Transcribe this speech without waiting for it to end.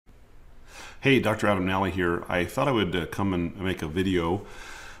Hey, Dr. Adam Nally here. I thought I would come and make a video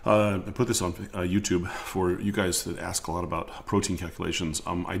and put this on YouTube for you guys that ask a lot about protein calculations.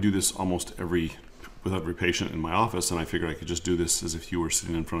 I do this almost with every patient in my office, and I figured I could just do this as if you were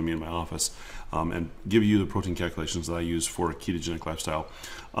sitting in front of me in my office and give you the protein calculations that I use for a ketogenic lifestyle.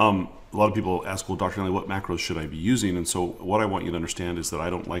 A lot of people ask, well, Dr. Nally, what macros should I be using? And so what I want you to understand is that I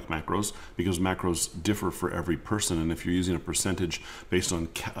don't like macros because macros differ for every person. And if you're using a percentage based on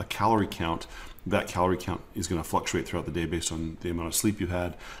a calorie count, that calorie count is going to fluctuate throughout the day based on the amount of sleep you've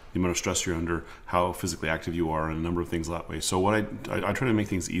had, the amount of stress you're under, how physically active you are, and a number of things that way. So what I try to make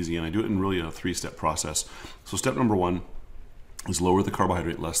things easy, and I do it in really a three-step process. So step number one is lower the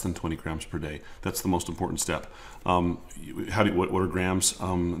carbohydrate less than 20 grams per day. That's the most important step. What are grams?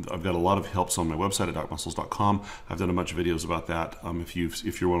 I've got a lot of helps on my website at docmuscles.com. I've done a bunch of videos about that.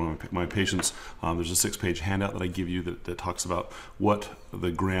 If you're one of my patients, there's a 6-page handout that I give you that talks about what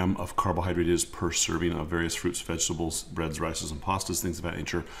the gram of carbohydrate is per serving of various fruits, vegetables, breads, rices, and pastas, things of that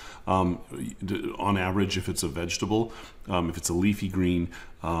nature. On average, if it's a vegetable, if it's a leafy green,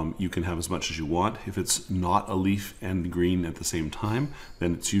 you can have as much as you want. If it's not a leaf and green at the same time,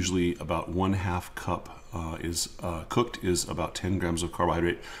 then it's usually about 1/2 cup cooked is about 10 grams of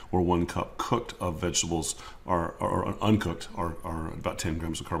carbohydrate, or 1 cup cooked of vegetables or uncooked are about 10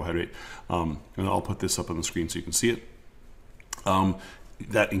 grams of carbohydrate. And I'll put this up on the screen so you can see it.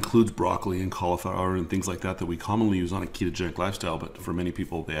 That includes broccoli and cauliflower and things like that we commonly use on a ketogenic lifestyle, but for many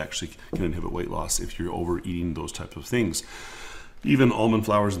people they actually can inhibit weight loss if you're overeating those types of things. Even almond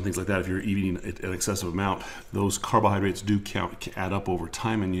flours and things like that, if you're eating an excessive amount, those carbohydrates do add up over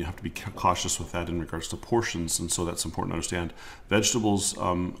time, and you have to be cautious with that in regards to portions, and so that's important to understand. Vegetables,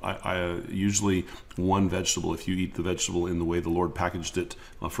 I usually one vegetable, if you eat the vegetable in the way the Lord packaged it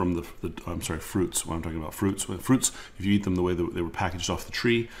from fruits. When I'm talking about fruits, if you eat them the way that they were packaged off the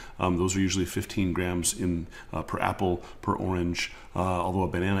tree, those are usually 15 grams per apple, per orange. Although a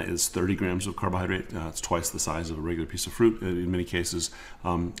banana is 30 grams of carbohydrate, it's twice the size of a regular piece of fruit in many cases.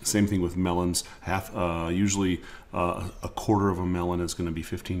 Same thing with melons. Usually a quarter of a melon is going to be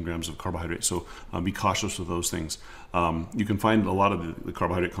 15 grams of carbohydrate, so be cautious with those things. You can find a lot of the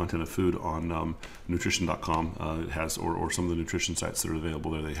carbohydrate content of food on nutrition.com. It has, or some of the nutrition sites that are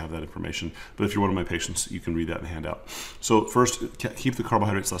available there, they have that information. But if you're one of my patients, you can read that in the handout. So first, keep the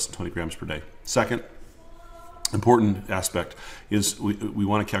carbohydrates less than 20 grams per day. Second, important aspect is we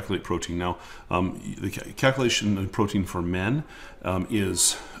want to calculate protein. Now, the calculation of protein for men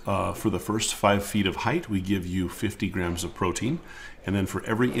is for the first 5 feet of height, we give you 50 grams of protein. And then for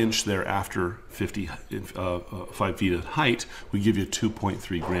every inch thereafter, 5 feet of height, we give you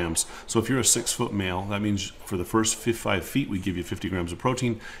 2.3 grams. So if you're a 6-foot male, that means for the first 5 feet, we give you 50 grams of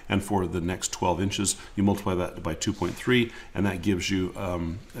protein. And for the next 12 inches, you multiply that by 2.3, and that gives you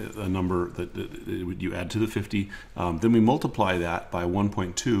a number that you add to the 50. Then we multiply that by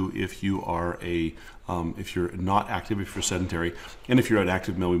 1.2 if you are if you're not active, if you're sedentary. And if you're an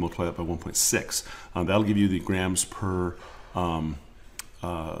active male, we multiply that by 1.6. That'll give you the grams per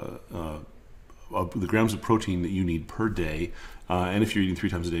the grams of protein that you need per day. And if you're eating 3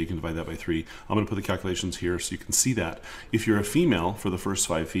 times a day, you can divide that by 3. I'm going to put the calculations here so you can see that. If you're a female, for the first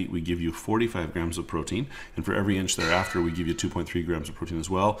 5 feet, we give you 45 grams of protein. And for every inch thereafter, we give you 2.3 grams of protein as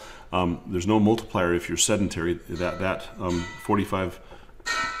well. There's no multiplier if you're sedentary. That 45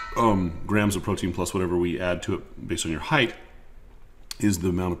 grams of protein plus whatever we add to it based on your height is the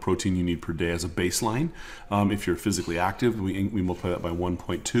amount of protein you need per day as a baseline. If you're physically active, we multiply that by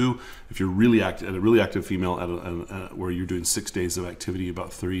 1.2. If you're really active, a really active female where you're doing 6 days of activity,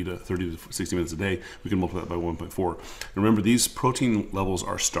 about 30 to 60 minutes a day, we can multiply that by 1.4. And remember, these protein levels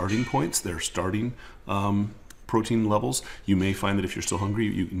are starting points. They're starting protein levels. You may find that if you're still hungry,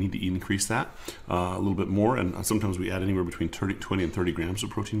 you need to increase that a little bit more, and sometimes we add anywhere between 20 and 30 grams of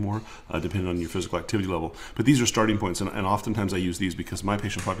protein more, depending on your physical activity level. But these are starting points, and oftentimes I use these because my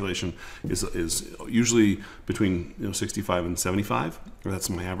patient population is usually between 65 and 75. That's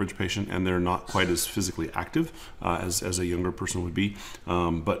my average patient, and they're not quite as physically active as a younger person would be,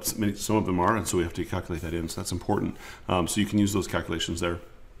 but some of them are, and so we have to calculate that in, so that's important. So you can use those calculations there.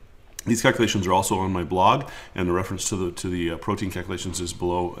 These calculations are also on my blog, and the reference to the protein calculations is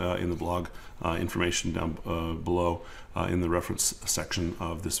below in the blog information down below in the reference section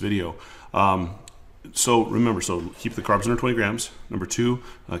of this video. So remember, keep the carbs under 20 grams. Number 2,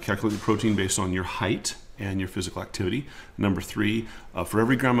 calculate the protein based on your height and your physical activity. Number 3, for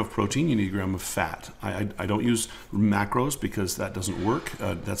every gram of protein, you need a gram of fat. I don't use macros because that doesn't work.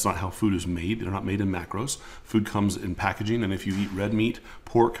 That's not how food is made. They're not made in macros. Food comes in packaging, and if you eat red meat,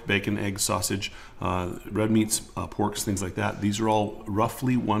 pork, bacon, eggs, sausage, red meats, porks, things like that. These are all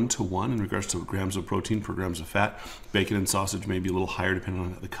roughly 1-to-1 in regards to grams of protein per grams of fat. Bacon and sausage may be a little higher depending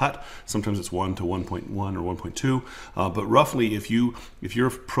on the cut. Sometimes it's 1 to 1.1 or 1.2. But roughly, if your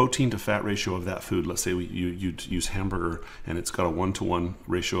protein to fat ratio of that food, let's say you use hamburger and it's got a 1-to-1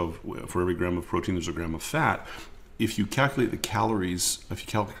 ratio of, for every gram of protein, there's a gram of fat. If you calculate the calories, if you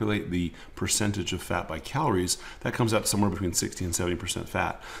calculate the percentage of fat by calories, that comes out somewhere between 60 and 70%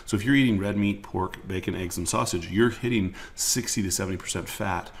 fat. So if you're eating red meat, pork, bacon, eggs, and sausage, you're hitting 60 to 70%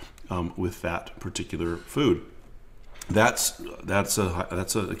 fat with that particular food. That's a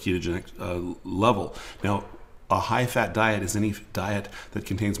ketogenic level. Now, a high-fat diet is any diet that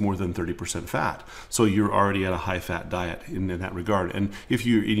contains more than 30% fat. So you're already at a high-fat diet in that regard. And if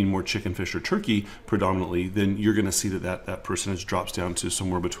you're eating more chicken, fish, or turkey predominantly, then you're going to see that percentage drops down to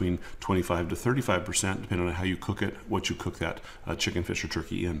somewhere between 25 to 35%, depending on how you cook it, what you cook that chicken, fish, or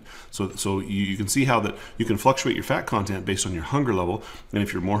turkey in. So you can see how that you can fluctuate your fat content based on your hunger level. And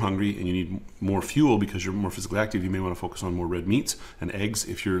if you're more hungry and you need more fuel because you're more physically active, you may want to focus on more red meats and eggs.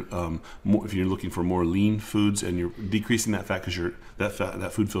 If you're looking for more lean foods and you're decreasing that fat because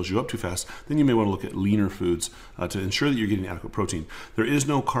that food fills you up too fast, then you may want to look at leaner foods to ensure that you're getting adequate protein. There is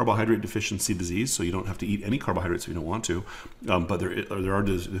no carbohydrate deficiency disease, so you don't have to eat any carbohydrates if you don't want to. But there are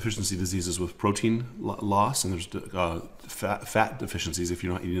deficiency diseases with protein loss, and there's fat deficiencies if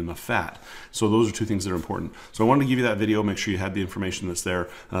you're not eating enough fat. So those are two things that are important. So I wanted to give you that video, make sure you had the information that's there.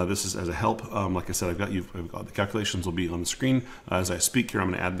 This is as a help. Like I said, I've got the calculations will be on the screen as I speak here. I'm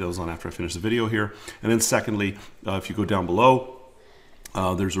going to add those on after I finish the video here. And then secondly, if you go down below,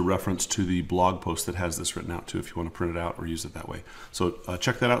 there's a reference to the blog post that has this written out too, if you want to print it out or use it that way. So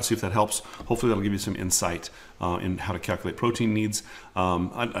check that out, see if that helps. Hopefully that'll give you some insight in how to calculate protein needs.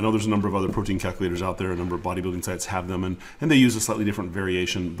 I know there's a number of other protein calculators out there, a number of bodybuilding sites have them, and they use a slightly different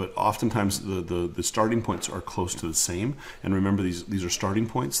variation, but oftentimes the starting points are close to the same. And remember, these are starting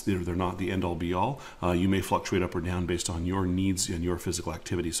points, they're not the end all be all. You may fluctuate up or down based on your needs and your physical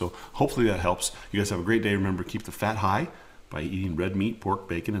activity. So hopefully that helps. You guys have a great day. Remember, keep the fat high by eating red meat, pork,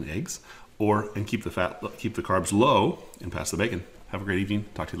 bacon, and eggs, and keep the carbs low and pass the bacon. Have a great evening.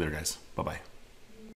 Talk to you later, guys. Bye-bye.